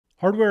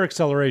Hardware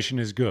acceleration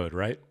is good,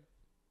 right?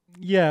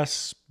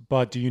 Yes,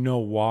 but do you know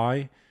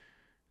why?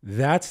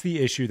 That's the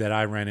issue that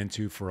I ran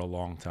into for a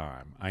long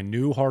time. I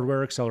knew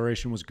hardware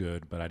acceleration was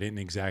good, but I didn't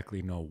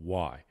exactly know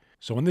why.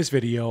 So in this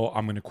video,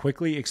 I'm going to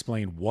quickly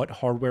explain what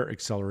hardware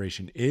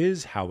acceleration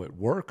is, how it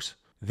works,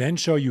 then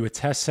show you a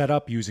test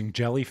setup using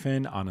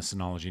Jellyfin on a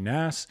Synology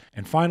NAS,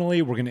 and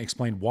finally, we're going to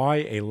explain why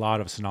a lot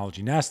of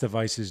Synology NAS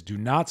devices do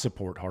not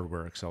support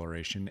hardware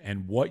acceleration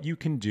and what you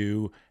can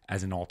do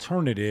as an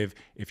alternative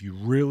if you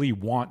really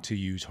want to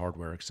use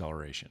hardware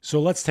acceleration.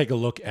 So let's take a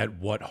look at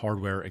what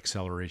hardware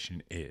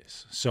acceleration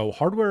is. So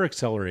hardware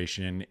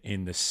acceleration,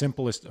 in the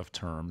simplest of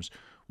terms,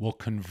 will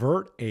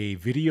convert a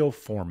video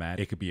format.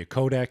 It could be a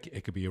codec,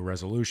 it could be a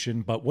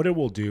resolution, but what it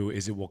will do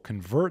is it will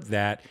convert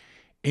that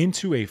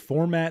into a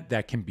format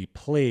that can be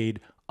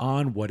played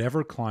on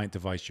whatever client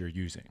device you're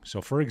using.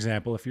 So for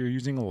example, if you're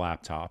using a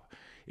laptop,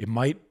 it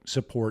might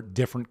support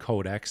different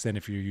codecs than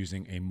if you're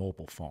using a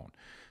mobile phone.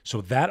 So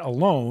that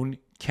alone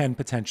can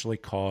potentially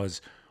cause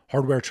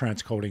hardware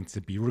transcoding to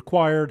be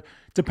required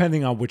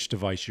depending on which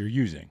device you're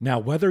using. Now,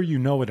 whether you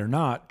know it or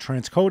not,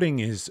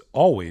 transcoding is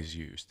always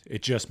used.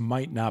 It just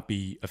might not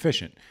be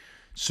efficient.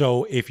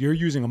 So if you're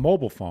using a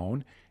mobile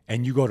phone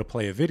and you go to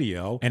play a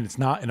video and it's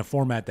not in a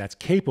format that's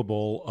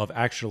capable of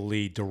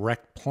actually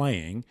direct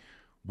playing,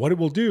 what it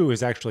will do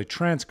is actually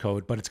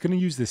transcode, but it's going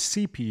to use the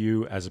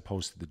CPU as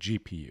opposed to the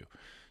GPU.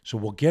 So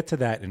we'll get to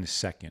that in a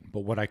second.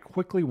 But what I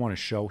quickly want to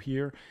show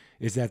here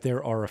is that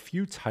there are a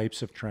few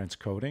types of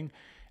transcoding.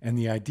 And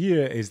the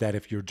idea is that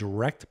if you're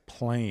direct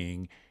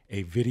playing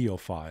a video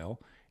file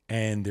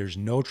and there's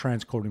no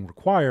transcoding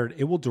required,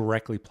 it will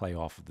directly play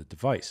off of the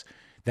device.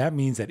 That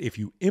means that if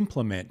you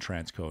implement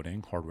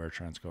transcoding, hardware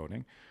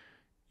transcoding,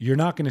 you're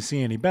not going to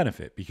see any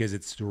benefit because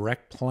it's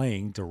direct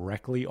playing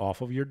directly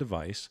off of your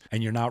device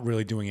and you're not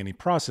really doing any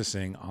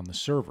processing on the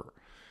server.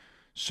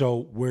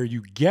 So where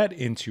you get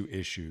into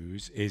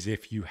issues is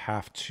if you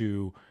have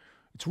to,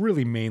 it's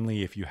really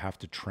mainly if you have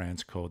to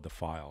transcode the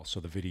file, so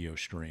the video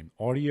stream.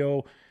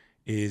 Audio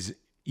is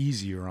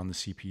easier on the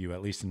CPU,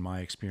 at least in my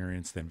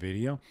experience, than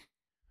video.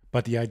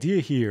 But the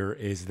idea here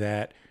is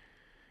that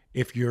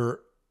if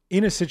you're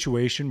in a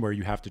situation where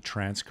you have to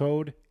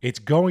transcode, it's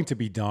going to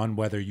be done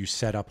whether you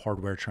set up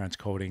hardware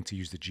transcoding to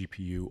use the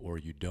GPU or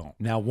you don't.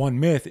 Now, one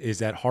myth is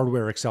that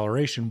hardware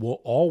acceleration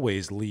will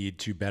always lead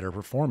to better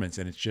performance,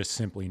 and it's just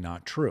simply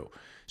not true.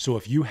 So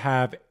if you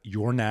have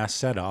your NAS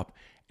set up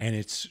and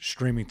it's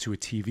streaming to a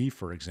TV,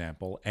 for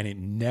example, and it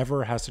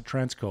never has to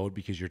transcode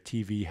because your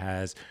TV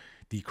has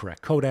the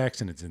correct codecs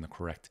and it's in the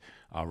correct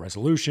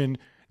resolution,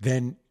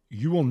 then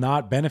you will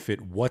not benefit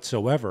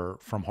whatsoever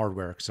from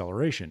hardware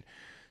acceleration.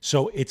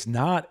 So it's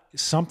not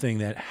something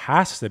that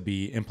has to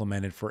be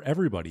implemented for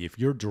everybody. If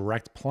you're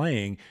direct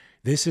playing,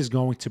 this is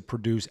going to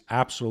produce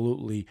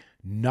absolutely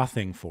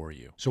nothing for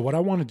you. So what I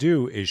want to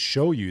do is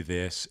show you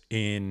this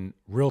in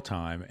real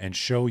time and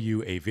show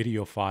you a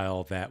video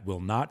file that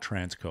will not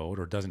transcode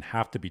or doesn't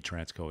have to be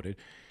transcoded,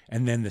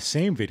 and then the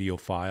same video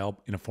file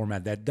in a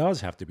format that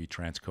does have to be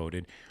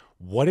transcoded,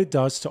 what it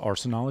does to our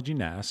Synology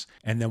NAS,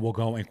 and then we'll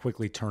go and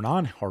quickly turn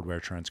on hardware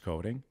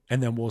transcoding,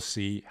 and then we'll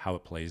see how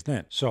it plays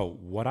then. So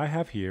what I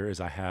have here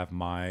is I have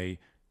my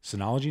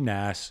Synology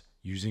NAS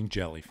using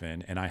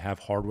Jellyfin, and I have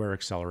hardware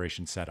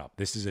acceleration set up.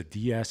 This is a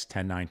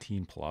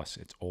DS1019 Plus.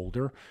 It's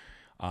older.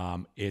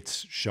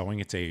 It's showing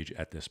its age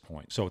at this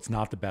point. So it's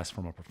not the best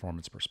from a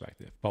performance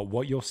perspective. But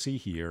what you'll see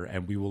here,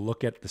 and we will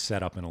look at the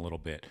setup in a little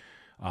bit,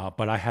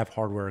 but I have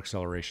hardware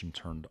acceleration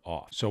turned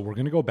off. So we're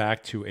going to go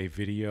back to a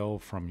video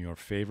from your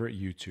favorite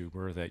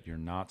YouTuber that you're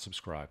not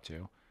subscribed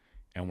to,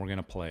 and we're going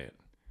to play it.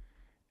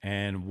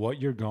 And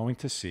what you're going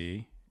to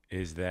see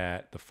is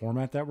that the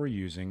format that we're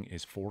using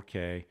is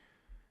 4K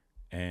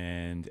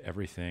and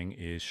everything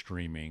is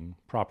streaming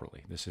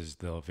properly. This is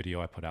the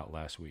video I put out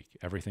last week.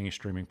 Everything is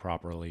streaming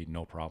properly,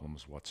 no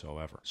problems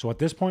whatsoever. So at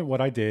this point,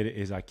 what I did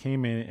is I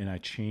came in and I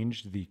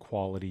changed the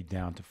quality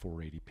down to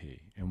 480p.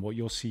 And what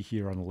you'll see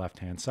here on the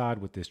left-hand side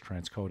with this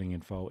transcoding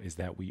info is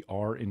that we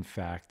are in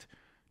fact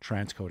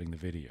transcoding the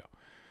video.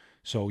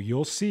 So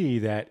you'll see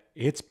that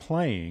it's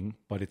playing,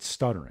 but it's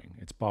stuttering,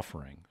 it's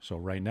buffering. So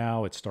right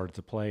now it started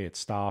to play, it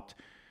stopped,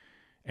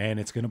 and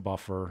it's gonna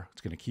buffer,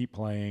 it's gonna keep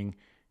playing,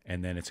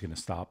 and then it's going to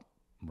stop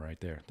right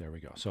there. There we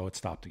go. So it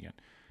stopped again.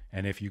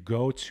 And if you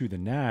go to the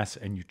NAS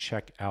and you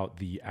check out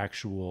the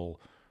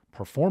actual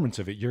performance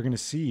of it, you're going to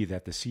see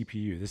that the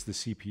CPU, this is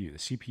the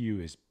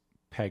CPU is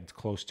pegged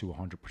close to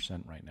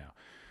 100% right now.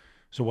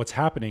 So what's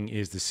happening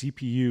is the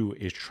CPU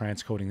is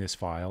transcoding this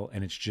file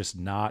and it's just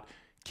not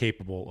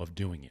capable of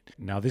doing it.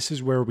 Now, this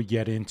is where we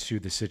get into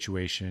the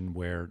situation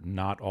where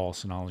not all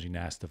Synology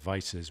NAS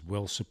devices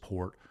will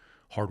support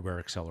hardware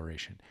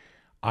acceleration.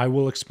 I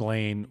will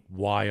explain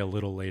why a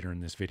little later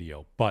in this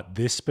video, but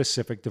this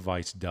specific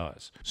device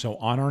does. So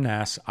on our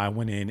NAS, I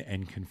went in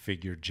and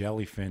configured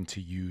Jellyfin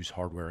to use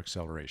hardware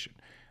acceleration.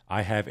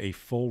 I have a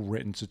full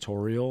written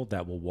tutorial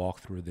that will walk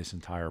through this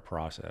entire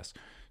process.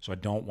 So I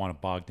don't want to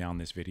bog down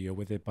this video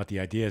with it, but the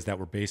idea is that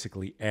we're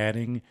basically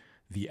adding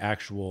the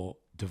actual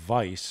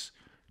device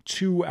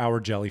to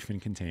our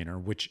Jellyfin container,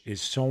 which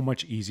is so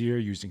much easier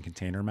using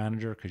Container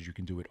Manager because you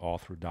can do it all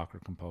through Docker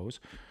Compose.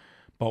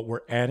 But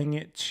we're adding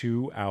it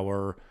to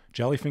our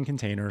Jellyfin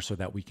container so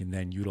that we can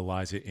then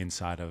utilize it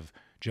inside of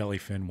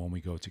Jellyfin when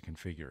we go to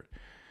configure it.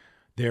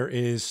 There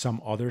is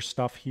some other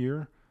stuff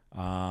here.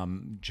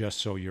 Just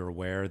so you're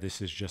aware,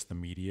 this is just the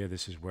media.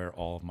 This is where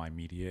all of my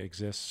media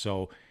exists.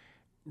 So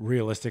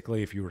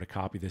realistically, if you were to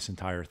copy this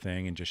entire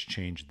thing and just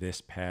change this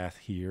path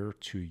here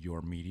to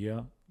your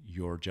media,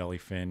 your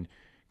Jellyfin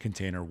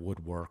container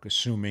would work,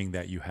 assuming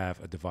that you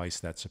have a device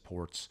that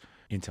supports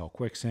Intel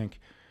QuickSync.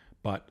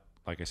 But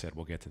like I said,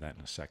 we'll get to that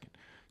in a second.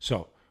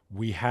 So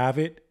we have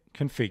it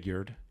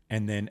configured,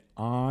 and then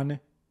on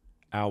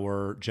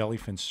our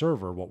Jellyfin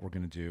server, what we're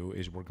going to do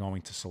is we're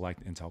going to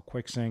select Intel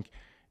QuickSync,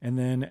 and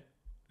then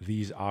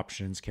these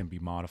options can be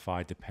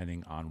modified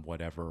depending on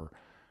whatever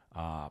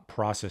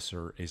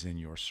processor is in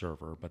your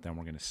server, but then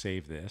we're going to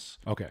save this.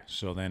 Okay,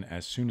 so then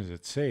as soon as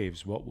it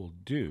saves, what we'll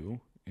do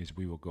is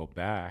we will go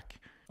back.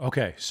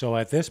 Okay, so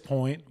at this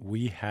point,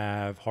 we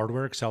have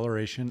hardware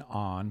acceleration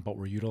on, but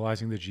we're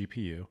utilizing the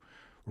GPU.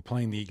 We're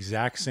playing the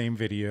exact same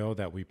video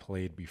that we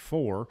played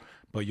before,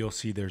 but you'll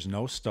see there's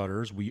no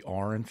stutters. We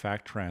are, in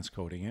fact,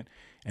 transcoding it.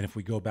 And if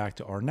we go back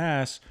to our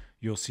NAS,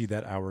 you'll see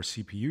that our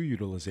CPU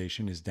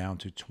utilization is down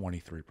to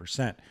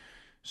 23%.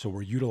 So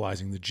we're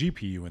utilizing the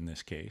GPU in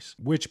this case,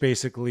 which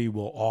basically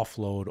will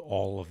offload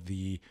all of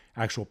the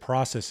actual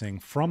processing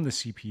from the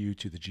CPU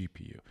to the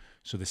GPU.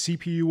 So the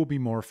CPU will be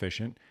more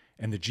efficient,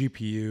 and the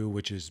GPU,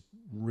 which is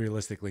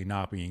realistically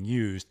not being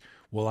used,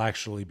 will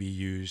actually be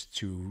used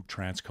to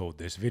transcode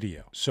this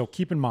video. So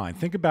keep in mind,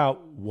 think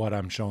about what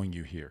I'm showing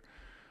you here.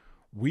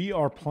 We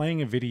are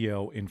playing a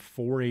video in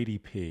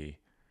 480p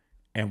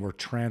and we're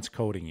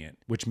transcoding it,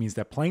 which means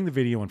that playing the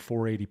video in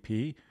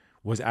 480p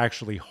was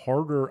actually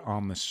harder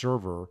on the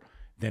server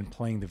than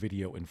playing the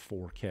video in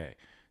 4K.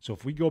 So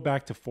if we go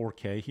back to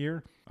 4K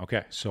here,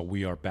 okay, so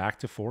we are back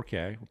to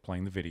 4K, we're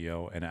playing the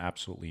video, and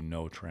absolutely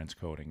no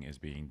transcoding is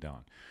being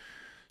done.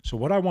 So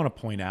what I want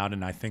to point out,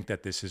 and I think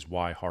that this is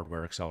why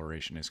hardware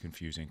acceleration is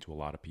confusing to a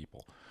lot of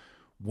people.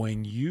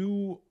 When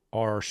you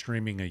are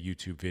streaming a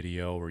YouTube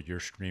video or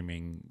you're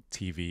streaming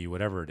TV,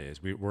 whatever it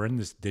is, we're in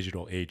this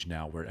digital age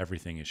now where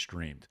everything is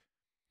streamed.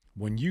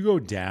 When you go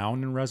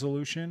down in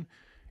resolution,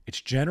 it's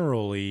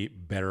generally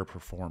better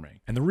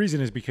performing. And the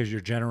reason is because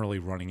you're generally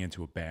running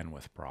into a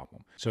bandwidth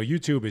problem. So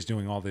YouTube is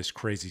doing all this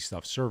crazy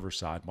stuff server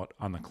side, but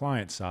on the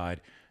client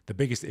side, the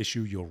biggest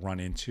issue you'll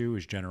run into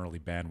is generally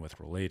bandwidth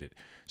related.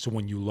 So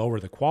when you lower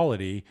the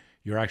quality,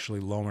 you're actually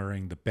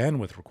lowering the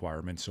bandwidth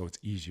requirements, so it's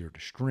easier to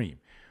stream.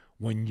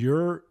 When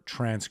you're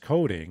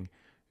transcoding,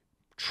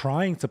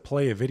 trying to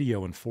play a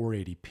video in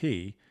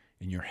 480p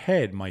in your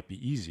head might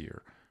be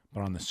easier,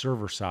 but on the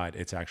server side,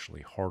 it's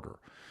actually harder.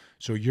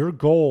 So your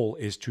goal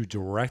is to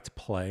direct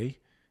play,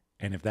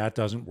 and if that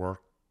doesn't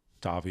work,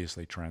 to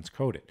obviously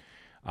transcode it.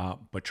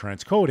 But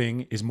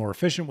transcoding is more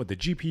efficient with the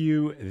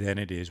GPU than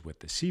it is with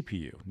the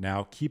CPU.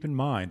 Now, keep in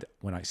mind,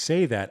 when I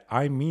say that,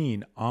 I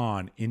mean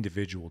on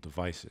individual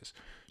devices.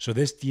 So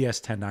this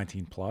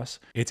DS1019 Plus,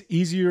 it's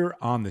easier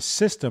on the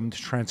system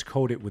to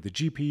transcode it with the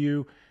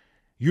GPU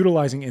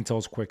utilizing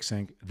Intel's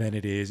QuickSync than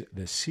it is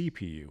the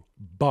CPU.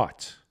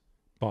 But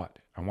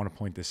I want to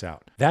point this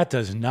out. That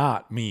does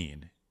not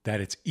mean that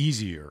it's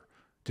easier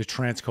to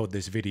transcode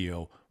this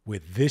video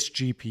with this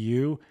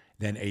GPU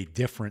than a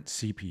different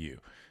CPU.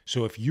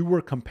 So if you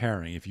were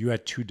comparing, if you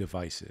had two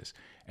devices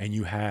and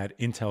you had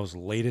Intel's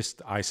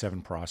latest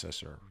i7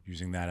 processor,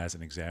 using that as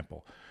an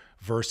example,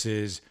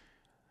 versus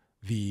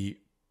the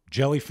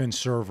Jellyfin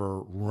server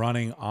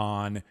running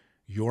on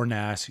your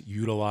NAS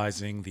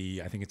utilizing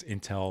the, I think it's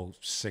Intel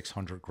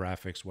 600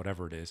 graphics,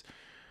 whatever it is,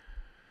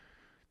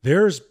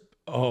 there's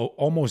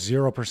almost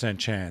 0%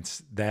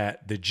 chance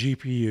that the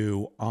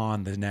GPU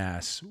on the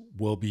NAS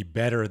will be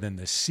better than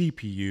the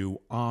CPU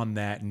on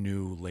that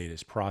new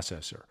latest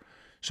processor.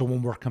 So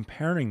when we're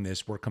comparing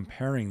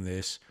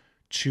this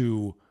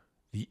to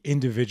the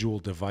individual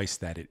device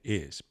that it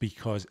is,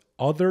 because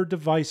other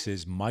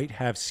devices might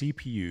have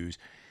CPUs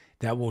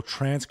that will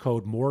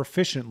transcode more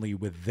efficiently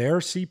with their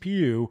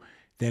CPU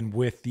than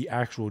with the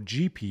actual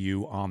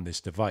GPU on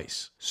this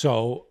device.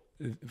 So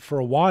for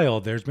a while,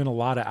 there's been a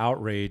lot of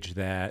outrage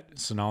that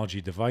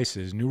Synology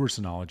devices, newer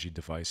Synology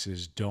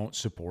devices, don't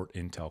support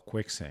Intel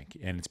QuickSync.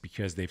 And it's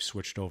because they've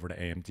switched over to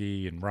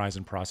AMD and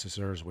Ryzen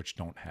processors, which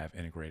don't have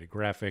integrated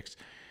graphics.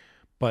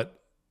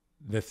 But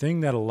the thing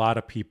that a lot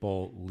of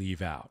people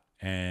leave out,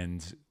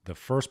 and the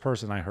first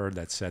person I heard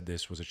that said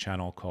this was a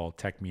channel called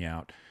Tech Me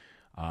Out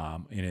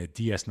in a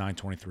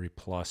DS923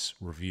 Plus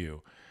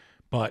review.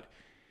 But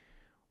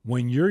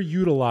when you're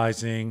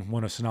utilizing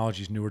one of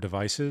Synology's newer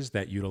devices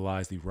that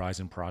utilize the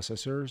Ryzen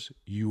processors,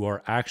 you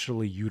are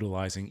actually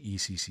utilizing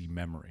ECC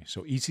memory.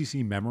 So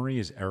ECC memory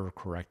is error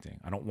correcting.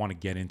 I don't want to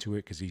get into it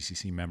because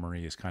ECC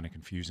memory is kind of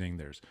confusing.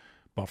 There's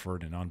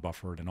buffered and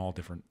unbuffered and all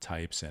different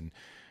types. And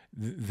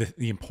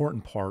the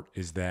important part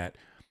is that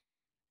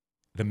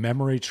the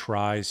memory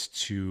tries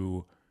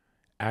to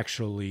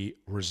actually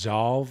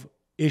resolve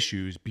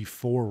issues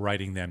before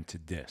writing them to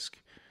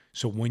disk.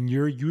 So when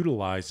you're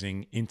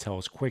utilizing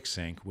Intel's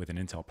QuickSync with an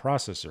Intel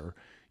processor,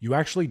 you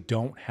actually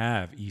don't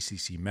have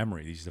ECC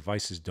memory. These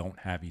devices don't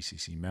have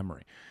ECC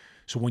memory.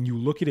 So when you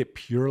look at it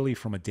purely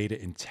from a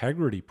data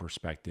integrity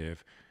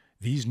perspective,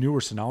 these newer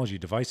Synology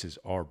devices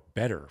are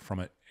better from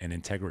an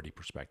integrity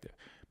perspective,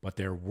 but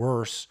they're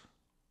worse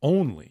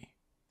only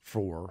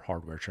for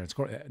hardware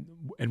transcoding,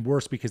 and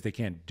worse because they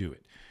can't do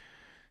it.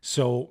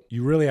 So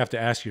you really have to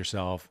ask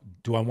yourself,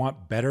 do I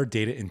want better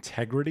data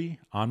integrity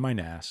on my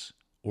NAS,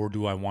 or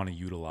do I want to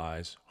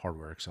utilize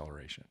hardware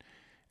acceleration?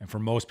 And for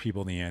most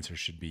people, the answer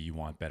should be you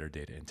want better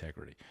data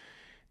integrity.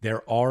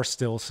 There are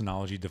still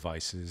Synology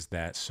devices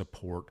that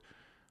support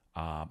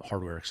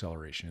hardware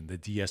acceleration. The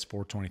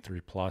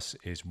DS423 Plus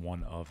is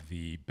one of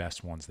the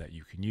best ones that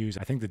you can use.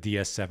 I think the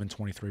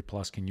DS723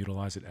 Plus can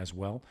utilize it as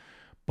well.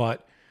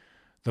 But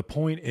the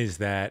point is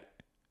that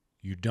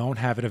you don't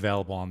have it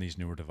available on these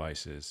newer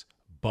devices,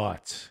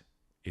 but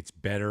it's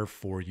better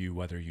for you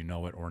whether you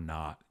know it or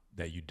not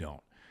that you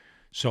don't.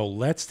 So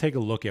let's take a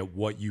look at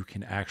what you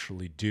can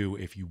actually do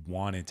if you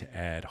wanted to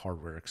add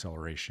hardware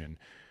acceleration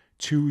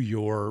to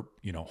your,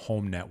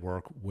 home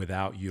network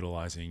without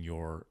utilizing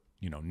your,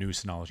 new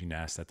Synology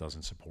NAS that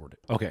doesn't support it.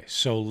 Okay,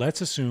 so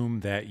let's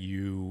assume that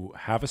you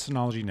have a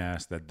Synology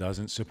NAS that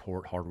doesn't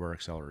support hardware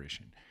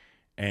acceleration,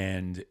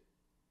 and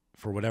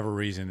for whatever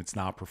reason, it's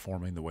not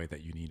performing the way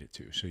that you need it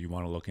to. So you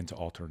want to look into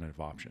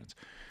alternative options.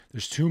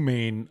 There's two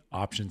main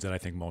options that I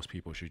think most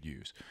people should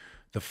use.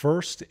 The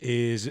first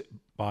is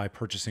by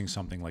purchasing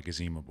something like a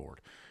Zima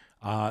board.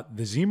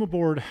 The Zima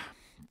board,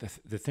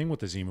 the thing with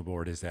the Zima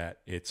board is that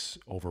it's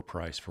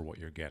overpriced for what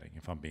you're getting,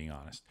 if I'm being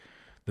honest.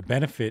 The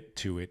benefit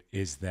to it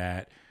is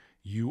that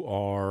you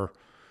are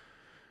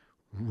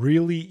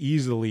really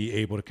easily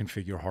able to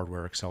configure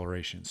hardware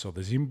acceleration. So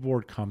the Zima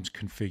board comes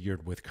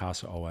configured with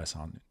Casa OS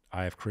on it.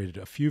 I have created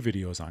a few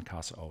videos on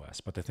Casa OS,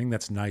 but the thing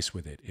that's nice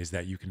with it is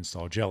that you can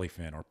install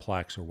Jellyfin or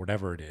Plex or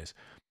whatever it is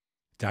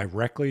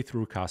directly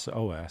through Casa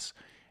OS.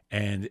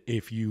 And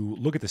if you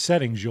look at the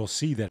settings, you'll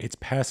see that it's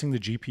passing the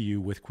GPU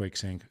with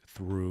QuickSync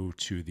through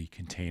to the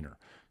container.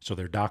 So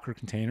they're Docker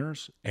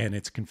containers, and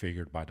it's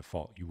configured by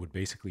default. You would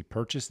basically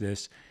purchase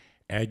this,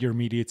 add your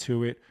media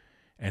to it,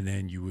 and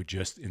then you would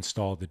just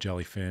install the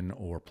Jellyfin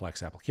or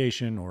Plex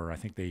application, or I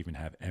think they even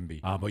have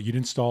Emby. But you'd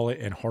install it,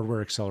 and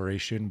hardware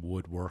acceleration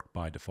would work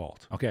by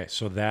default. Okay,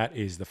 so that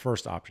is the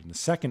first option. The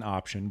second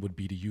option would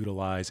be to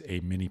utilize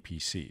a mini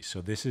PC. So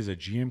this is a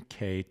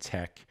GMK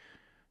Tech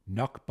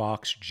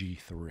NUCbox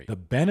G3. The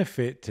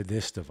benefit to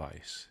this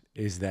device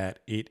is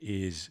that it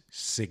is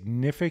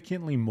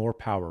significantly more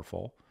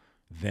powerful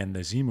than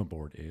the Zima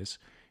board is.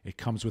 It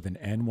comes with an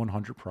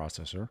N100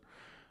 processor.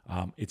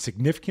 It's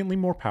significantly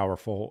more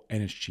powerful,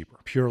 and it's cheaper.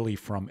 Purely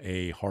from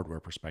a hardware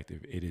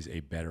perspective, it is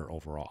a better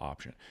overall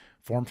option.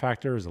 Form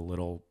factor is a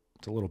little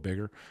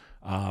bigger,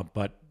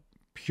 but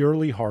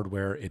purely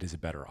hardware, it is a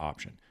better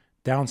option.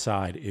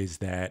 Downside is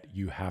that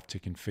you have to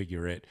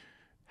configure it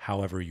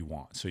however you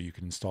want. So you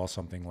can install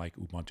something like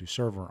Ubuntu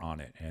Server on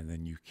it, and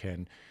then you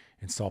can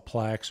install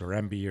Plex or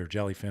Emby or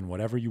Jellyfin,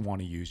 whatever you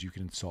want to use, you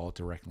can install it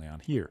directly on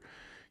here.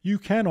 You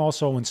can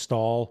also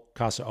install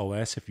Casa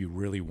OS if you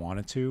really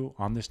wanted to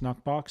on this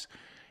NUCbox,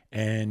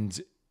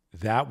 and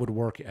that would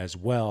work as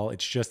well.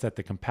 It's just that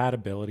the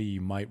compatibility,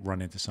 you might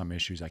run into some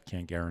issues. I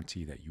can't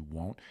guarantee that you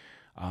won't.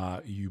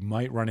 You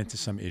might run into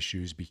some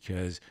issues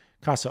because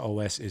Casa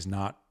OS is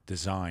not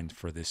designed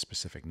for this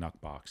specific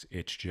NUCbox.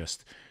 It's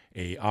just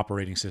a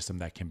operating system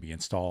that can be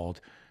installed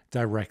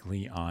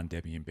directly on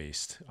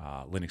Debian-based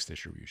Linux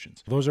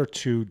distributions. Those are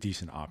two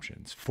decent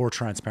options. For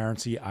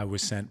transparency, I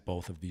was sent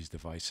both of these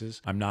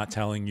devices. I'm not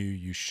telling you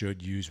you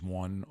should use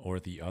one or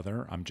the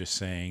other. I'm just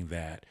saying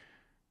that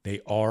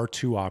they are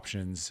two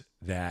options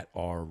that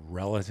are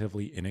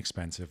relatively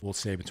inexpensive. We'll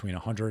say between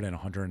 100 and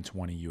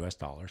 120 US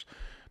dollars,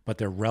 but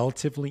they're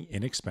relatively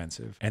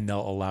inexpensive, and they'll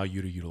allow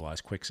you to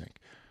utilize QuickSync.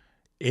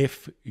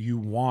 If you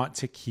want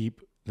to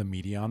keep the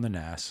media on the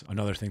NAS,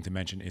 another thing to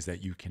mention is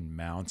that you can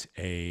mount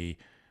a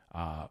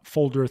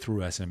folder through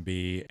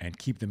SMB and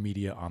keep the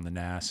media on the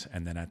NAS,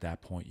 and then at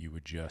that point you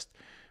would just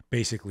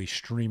basically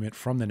stream it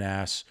from the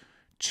NAS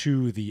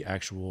to the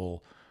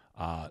actual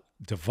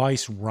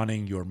device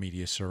running your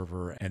media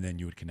server, and then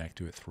you would connect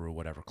to it through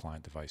whatever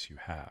client device you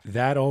have.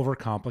 That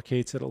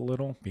overcomplicates it a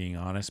little, being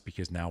honest,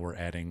 because now we're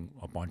adding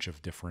a bunch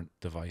of different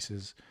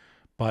devices.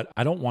 But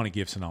I don't want to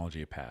give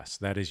Synology a pass.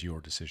 That is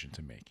your decision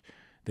to make.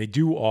 They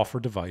do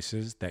offer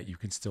devices that you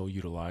can still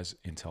utilize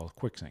Intel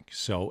QuickSync.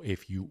 So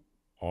if you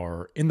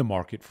are in the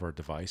market for a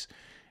device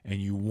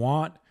and you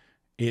want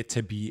it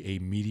to be a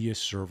media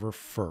server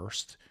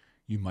first,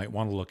 you might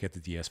want to look at the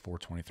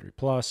DS423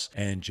 Plus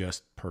and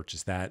just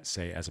purchase that,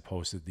 say, as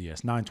opposed to the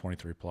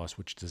DS923 Plus,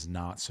 which does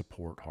not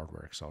support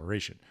hardware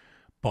acceleration.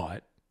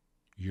 But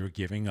you're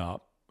giving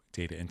up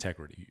data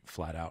integrity.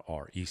 Flat out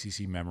are.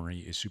 ECC memory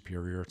is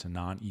superior to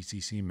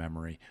non-ECC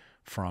memory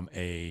from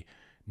a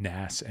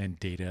NAS and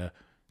data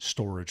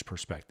storage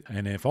perspective.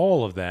 And if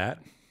all of that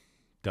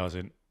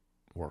doesn't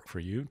work for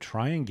you,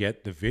 try and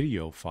get the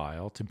video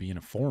file to be in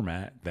a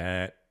format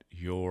that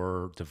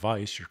your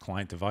device, your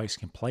client device,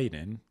 can play it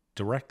in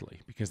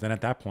directly, because then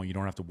at that point you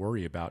don't have to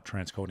worry about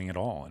transcoding at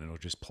all, and it'll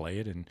just play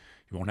it and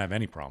you won't have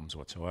any problems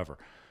whatsoever.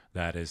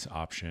 That is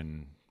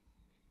option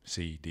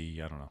C,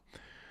 D, I don't know.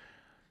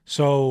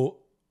 So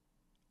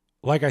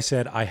like I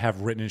said, I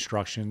have written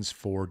instructions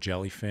for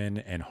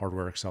Jellyfin and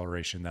hardware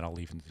acceleration that I'll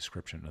leave in the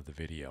description of the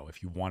video.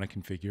 If you want to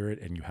configure it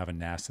and you have a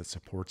NAS that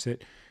supports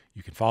it,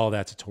 you can follow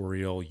that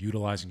tutorial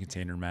utilizing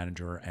Container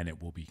Manager and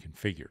it will be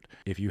configured.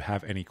 If you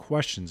have any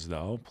questions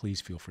though,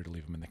 please feel free to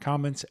leave them in the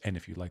comments. And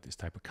if you like this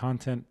type of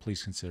content,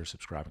 please consider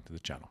subscribing to the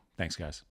channel. Thanks guys.